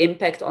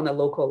impact on a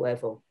local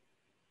level.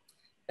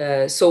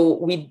 So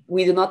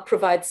we do not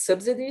provide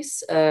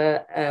subsidies.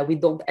 We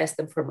don't ask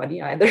them for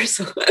money either.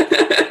 So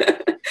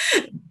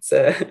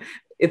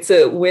it's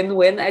a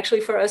win-win actually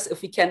for us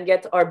if we can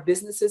get our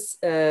businesses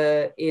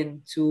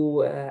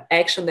into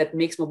action that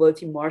makes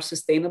mobility more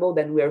sustainable.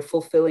 Then we are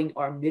fulfilling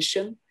our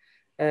mission.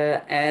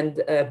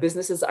 And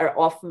businesses are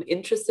often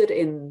interested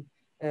in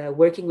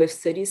working with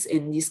cities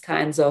in these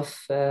kinds of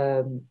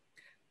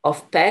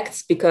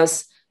pacts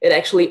because it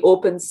actually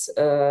opens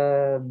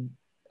a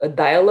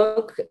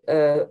dialogue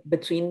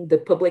between the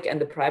public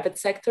and the private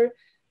sector,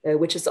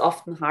 which is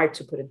often hard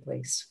to put in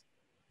place.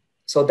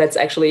 So that's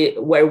actually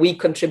where we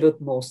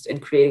contribute most in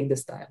creating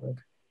this dialogue.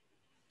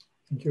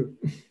 Thank you.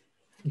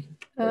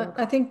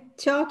 I think,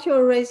 Tjaak,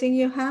 you're raising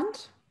your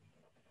hand.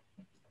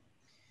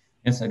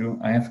 Yes, I do.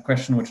 I have a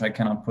question which I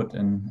cannot put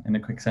in a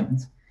quick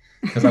sentence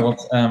because I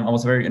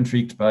was very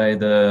intrigued by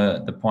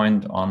the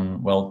point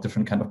on, well,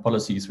 different kind of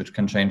policies which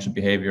can change the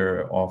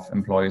behavior of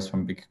employees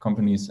from big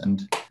companies,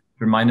 and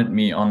reminded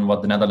me on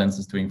what the Netherlands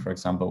is doing, for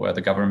example, where the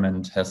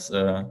government has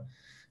a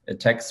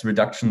tax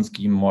reduction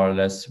scheme, more or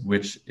less,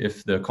 which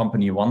if the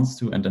company wants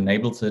to and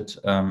enables it,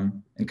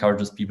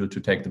 encourages people to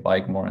take the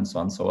bike more and so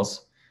on. So I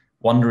was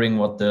wondering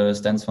what the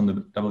stance from the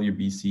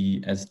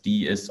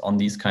WBCSD is on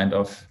these kind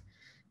of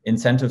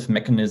incentive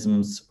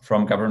mechanisms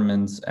from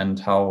governments and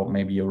how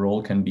maybe a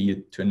role can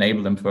be to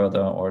enable them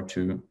further or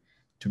to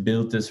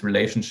build this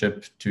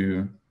relationship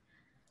to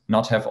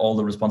not have all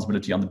the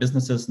responsibility on the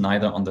businesses,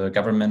 neither on the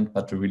government,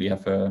 but to really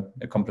have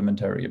a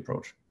complementary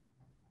approach.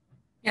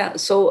 Yeah,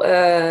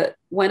 so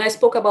when I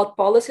spoke about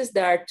policies,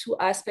 there are two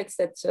aspects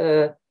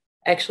that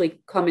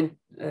actually come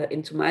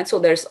into mind. So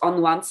there's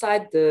on one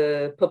side,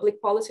 the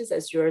public policies,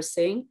 as you're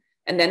saying,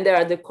 and then there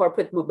are the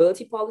corporate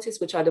mobility policies,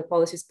 which are the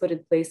policies put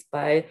in place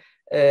by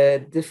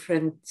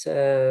different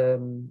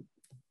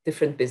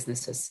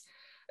businesses.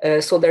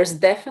 So there's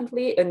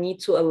definitely a need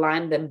to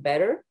align them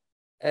better.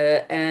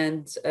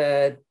 And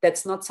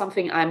that's not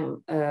something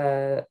I'm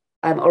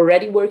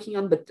already working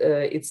on, but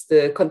it's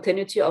the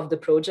continuity of the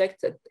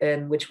project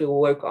and which we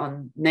will work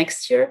on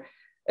next year,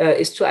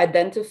 is to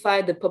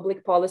identify the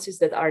public policies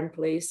that are in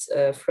place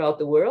throughout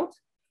the world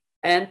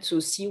and to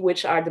see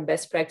which are the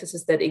best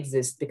practices that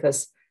exist,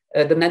 because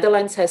the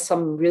Netherlands has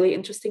some really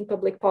interesting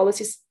public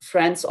policies.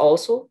 France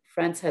also.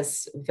 France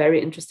has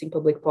very interesting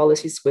public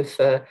policies with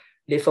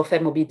Les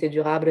Forfaits Mobilité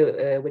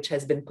Durable, which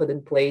has been put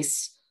in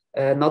place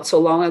not so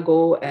long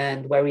ago,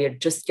 and where we are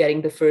just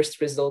getting the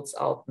first results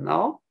out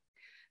now.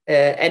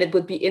 And it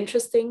would be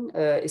interesting,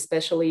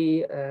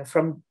 especially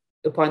from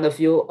the point of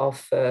view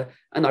of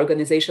an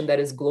organization that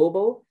is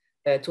global,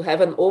 to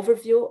have an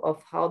overview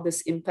of how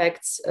this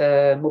impacts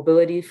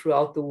mobility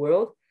throughout the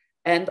world,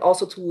 and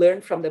also to learn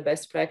from the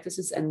best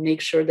practices and make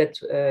sure that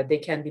they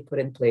can be put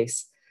in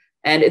place.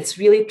 And it's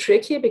really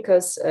tricky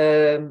because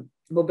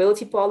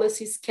mobility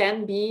policies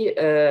can be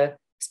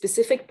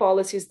specific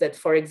policies that,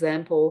 for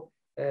example,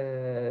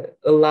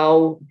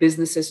 allow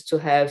businesses to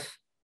have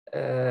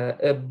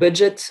a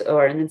budget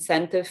or an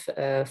incentive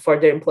for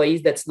their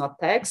employees that's not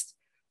taxed,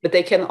 but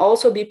they can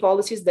also be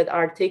policies that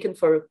are taken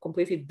for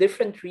completely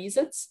different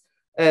reasons.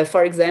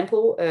 For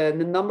example, the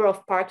number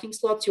of parking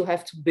slots you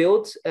have to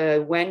build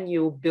when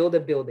you build a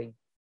building.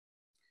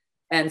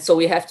 And so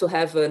we have to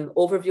have an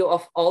overview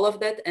of all of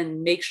that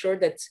and make sure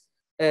that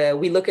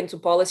we look into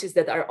policies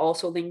that are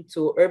also linked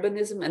to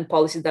urbanism and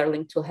policies that are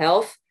linked to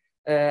health,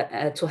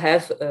 to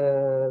have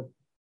a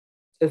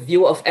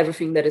view of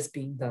everything that is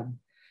being done.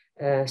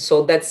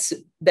 So that's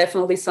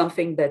definitely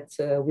something that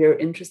we're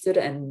interested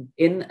in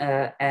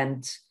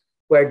and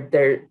where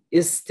there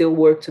is still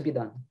work to be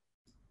done.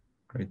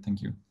 Great,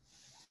 thank you.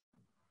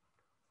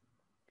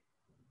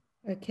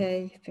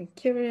 Okay,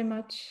 thank you very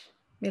much,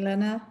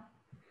 Milena.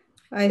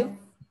 Guy,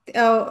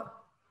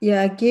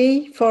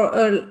 for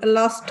a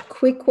last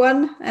quick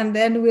one, and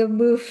then we'll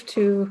move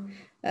to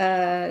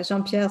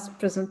Jean-Pierre's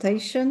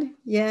presentation.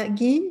 Yeah,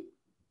 Guy,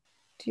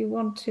 do you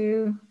want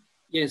to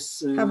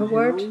have a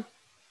word?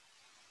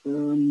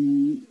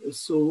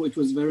 So it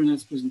was a very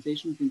nice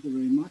presentation. Thank you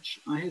very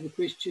much. I have a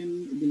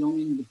question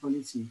belonging to the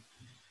policy.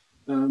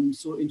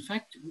 So in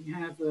fact, we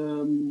have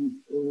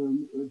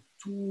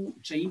two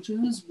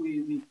changes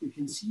we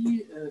can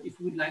see. If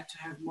we would like to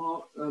have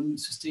more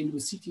sustainable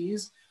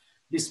cities,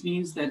 this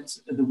means that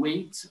the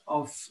weight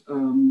of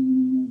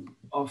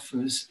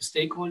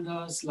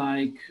stakeholders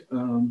like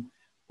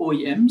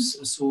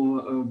OEMs,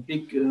 so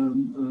big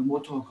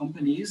motor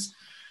companies,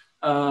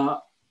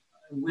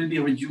 will be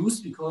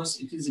reduced because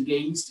it is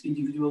against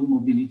individual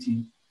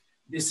mobility.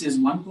 This is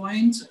one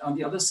point. On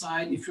the other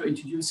side, if you're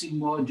introducing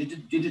more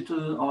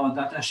digital or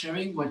data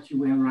sharing, what you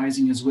were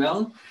raising as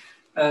well,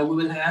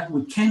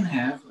 we can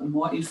have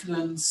more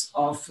influence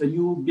of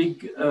new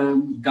big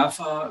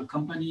GAFA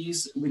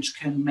companies which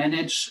can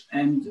manage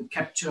and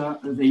capture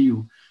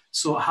value.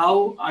 So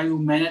how are you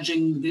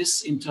managing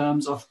this in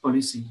terms of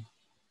policy?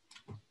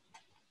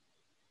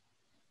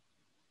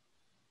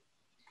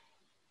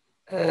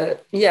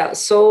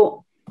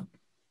 So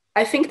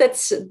I think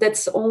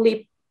that's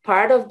only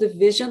part of the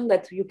vision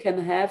that you can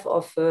have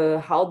of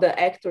how the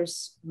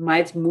actors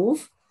might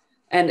move.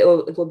 and it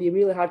will be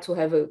really hard to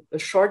have a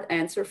short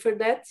answer for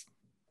that.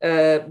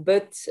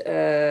 But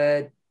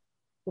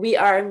we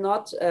are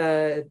not,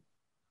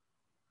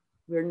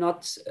 we're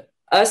not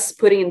us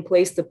putting in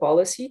place the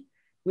policy.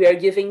 We are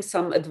giving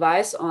some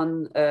advice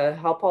on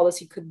how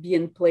policy could be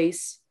in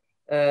place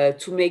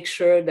to make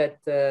sure that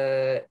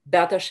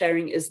data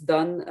sharing is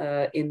done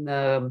in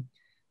a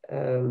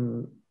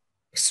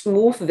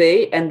smooth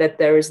way, and that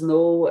there is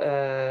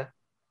no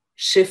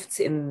shifts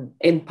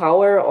in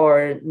power,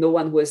 or no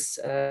one who is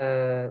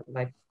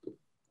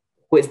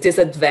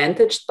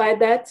disadvantaged by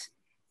that.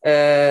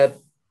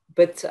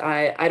 But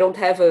I don't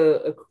have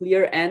a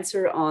clear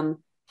answer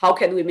on how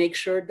can we make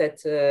sure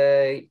that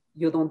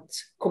you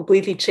don't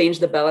completely change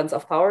the balance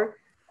of power.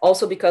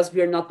 Also, because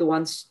we are not the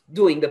ones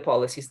doing the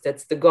policies,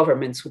 that's the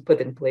governments who put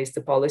in place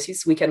the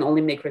policies. We can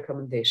only make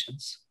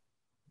recommendations.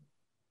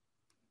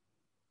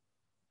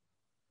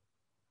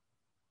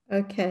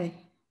 Okay.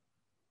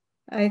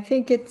 I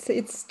think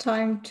it's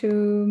time to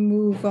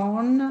move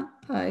on.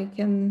 I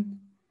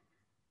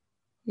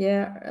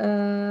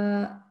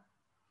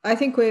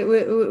think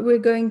we're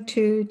going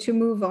to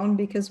move on,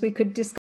 because we could discuss